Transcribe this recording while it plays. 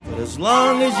as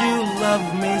long as you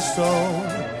love me so.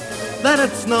 Let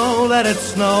it snow, let it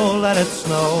snow, let it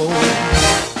snow.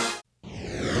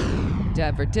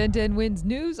 Time for 1010 Wins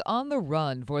News on the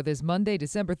Run for this Monday,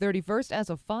 December 31st as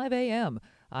of 5 a.m.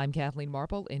 I'm Kathleen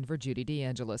Marple in for Judy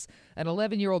DeAngelis. An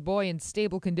 11-year-old boy in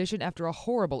stable condition after a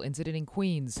horrible incident in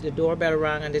Queens. The doorbell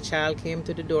rang and the child came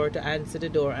to the door to answer the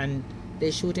door and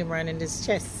they shoot him right in his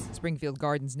chest. Springfield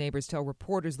Gardens neighbors tell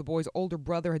reporters the boy's older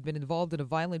brother had been involved in a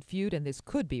violent feud and this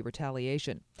could be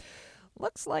retaliation.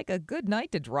 Looks like a good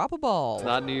night to drop a ball. It's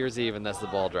not New Year's Eve unless the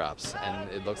ball drops, and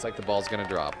it looks like the ball's going to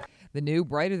drop. The new,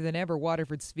 brighter-than-ever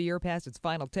Waterford Sphere passed its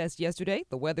final test yesterday.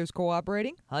 The weather's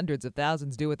cooperating. Hundreds of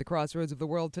thousands due at the crossroads of the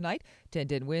world tonight.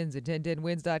 1010 Wins and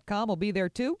 1010wins.com will be there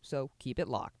too, so keep it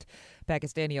locked.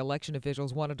 Pakistani election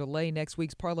officials want to delay next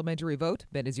week's parliamentary vote.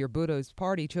 Benazir Bhutto's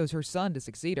party chose her son to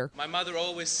succeed her. My mother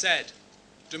always said,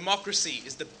 democracy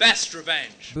is the best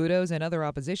revenge. Bhutto's and other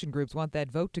opposition groups want that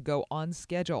vote to go on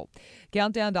schedule.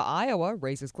 Countdown to Iowa.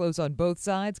 Races close on both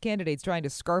sides. Candidates trying to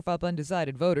scarf up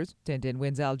undecided voters. 1010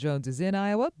 Wins Al Jones is in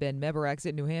Iowa. Ben Mebarak's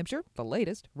in New Hampshire. The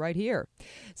latest right here.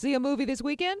 See a movie this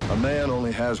weekend? A man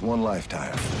only has one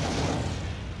lifetime,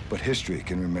 but history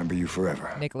can remember you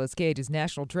forever. Nicolas Cage's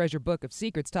National Treasure Book of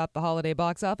Secrets topped the holiday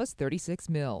box office, $36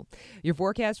 million. Your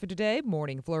forecast for today,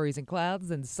 morning flurries and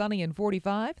clouds and sunny and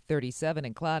 45, 37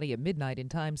 and cloudy at midnight in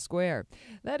Times Square.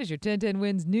 That is your 1010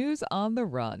 Wins News on the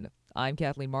Run. I'm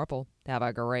Kathleen Marple. Have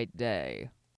a great day.